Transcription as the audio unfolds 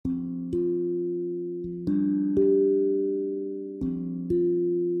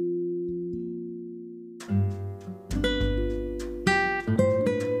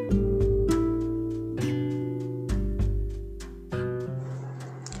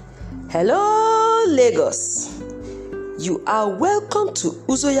Hello, Lagos. You are welcome to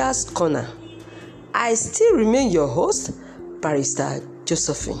Uzoya's Corner. I still remain your host, Barrister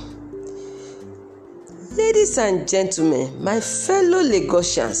Josephine. Ladies and gentlemen, my fellow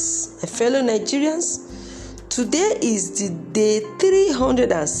Lagosians, my fellow Nigerians, today is the day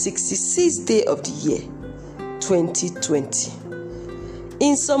 366th day of the year, 2020.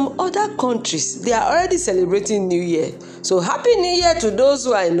 In some other countries, they are already celebrating New Year. So happy New Year to those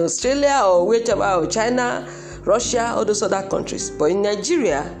who are in Australia or whichever, or China, Russia, all those other countries. But in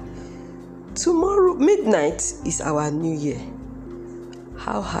Nigeria, tomorrow midnight is our New Year.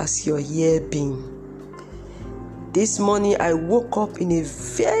 How has your year been? This morning I woke up in a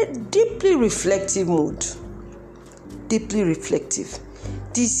very deeply reflective mood. Deeply reflective.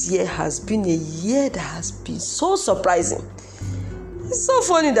 This year has been a year that has been so surprising. It's so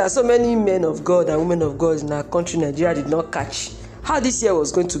funny that so many men of God and women of God in our country, Nigeria, did not catch how this year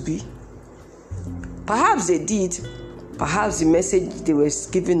was going to be. Perhaps they did. Perhaps the message they were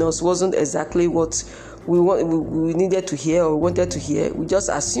giving us wasn't exactly what we needed to hear or wanted to hear. We just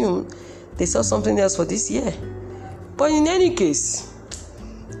assumed they saw something else for this year. But in any case,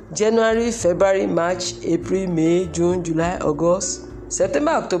 January, February, March, April, May, June, July, August,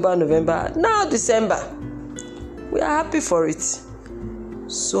 September, October, November, now December. We are happy for it.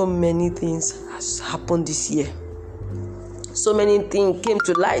 So many things has happened this year. So many things came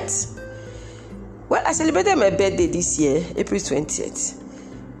to light. Well, I celebrated my birthday this year, April 20th.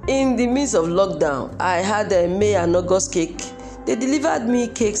 In the midst of lockdown, I had a May and August cake. They delivered me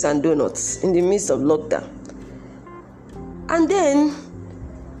cakes and donuts in the midst of lockdown. And then,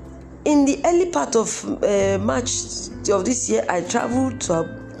 in the early part of March of this year, I traveled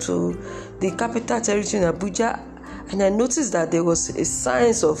to the capital territory in Abuja, and I noticed that there was a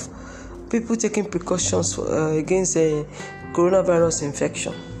signs of people taking precautions against a coronavirus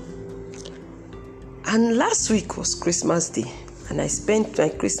infection. And last week was Christmas Day, and I spent my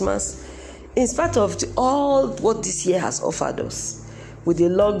Christmas, in spite of all what this year has offered us, with the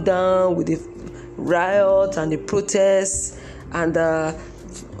lockdown, with the riot and the protests, and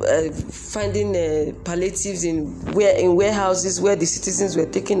finding palliatives in warehouses where the citizens were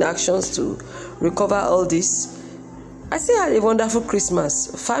taking actions to recover all this. I still had a wonderful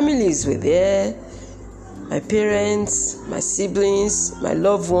Christmas. Families were there, my parents, my siblings, my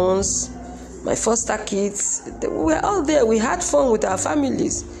loved ones, my foster kids. We were all there. We had fun with our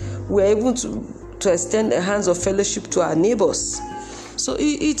families. We were able to extend the hands of fellowship to our neighbors. So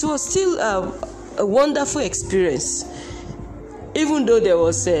it was still a wonderful experience, even though there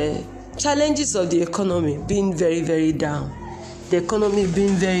was challenges of the economy being very, very down, the economy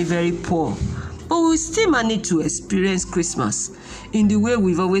being very, very poor. But we still managed to experience Christmas in the way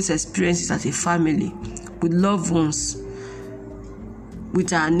we've always experienced it as a family, with loved ones,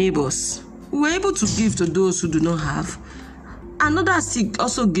 with our neighbors. We were able to give to those who do not have, and others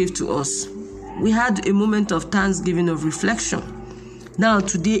also gave to us. We had a moment of thanksgiving, of reflection. Now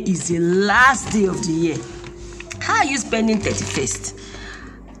today is the last day of the year. How are you spending 31st?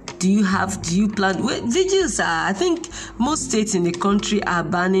 Do you plan? Vigils are, I think most states in the country are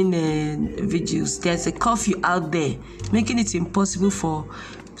banning vigils. There's a curfew out there, making it impossible for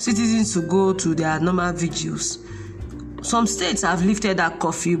citizens to go to their normal vigils. Some states have lifted that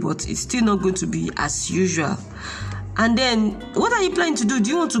curfew, but it's still not going to be as usual. And then, what are you planning to do?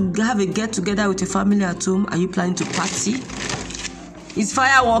 Do you want to have a get-together with your family at home? Are you planning to party? Is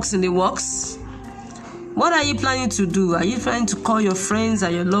fireworks in the works? What are you planning to do? Are you planning to call your friends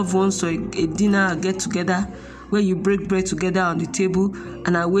and your loved ones to a dinner, a get-together, where you break bread together on the table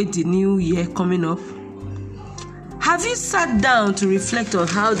and await the new year coming up? Have you sat down to reflect on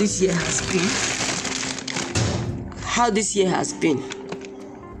how this year has been? How this year has been?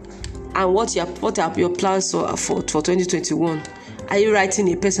 And what are your plans for 2021? Are you writing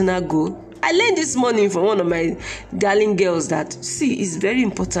a personal goal? I learned this morning from one of my darling girls that, it's very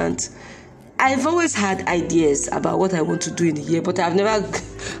important. I've always had ideas about what I want to do in the year, but I've never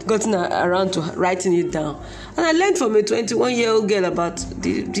gotten around to writing it down. And I learned from a 21-year-old girl about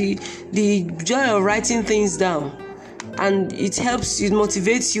the joy of writing things down. And it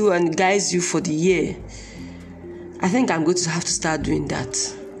motivates you and guides you for the year. I think I'm going to have to start doing that.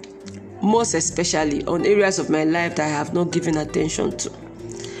 Most especially on areas of my life that I have not given attention to.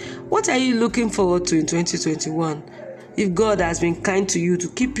 What are you looking forward to in 2021? If God has been kind to you to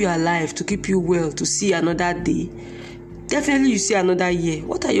keep you alive, to keep you well, to see another day, definitely you see another year.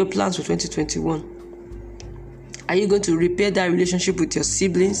 What are your plans for 2021? Are you going to repair that relationship with your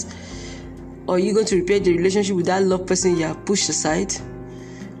siblings? Or are you going to repair the relationship with that loved person you have pushed aside?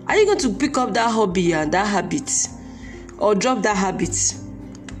 Are you going to pick up that hobby and that habit? Or drop that habit?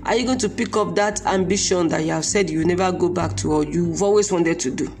 Are you going to pick up that ambition that you have said you will never go back to, or you've always wanted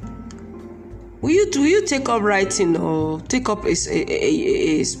to do? Will you take up writing or take up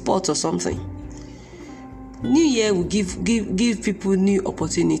a sport or something? New year will give people new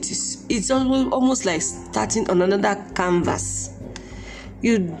opportunities. It's almost like starting on another canvas.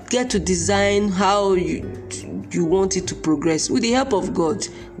 You get to design how you want it to progress with the help of God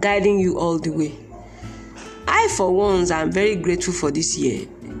guiding you all the way. I, for once, am very grateful for this year.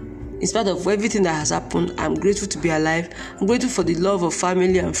 In spite of everything that has happened, I'm grateful to be alive. I'm grateful for the love of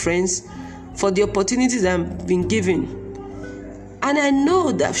family and friends, for the opportunities I've been given. And I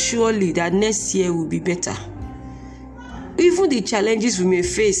know that surely that next year will be better. Even the challenges we may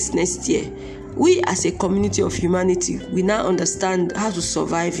face next year, we as a community of humanity, we now understand how to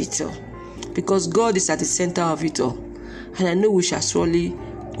survive it all. Because God is at the center of it all. And I know we shall surely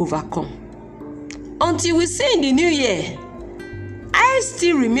overcome. Until we see in the new year, I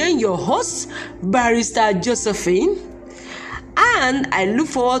still remain your host, Barrister Josephine, and I look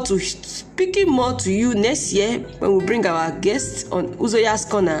forward to speaking more to you next year when we bring our guests on Uzoya's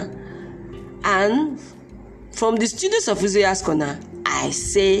Corner. And from the studios of Uzoya's Corner, I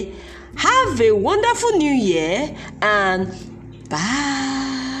say, have a wonderful new year and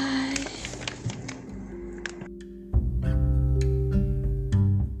bye.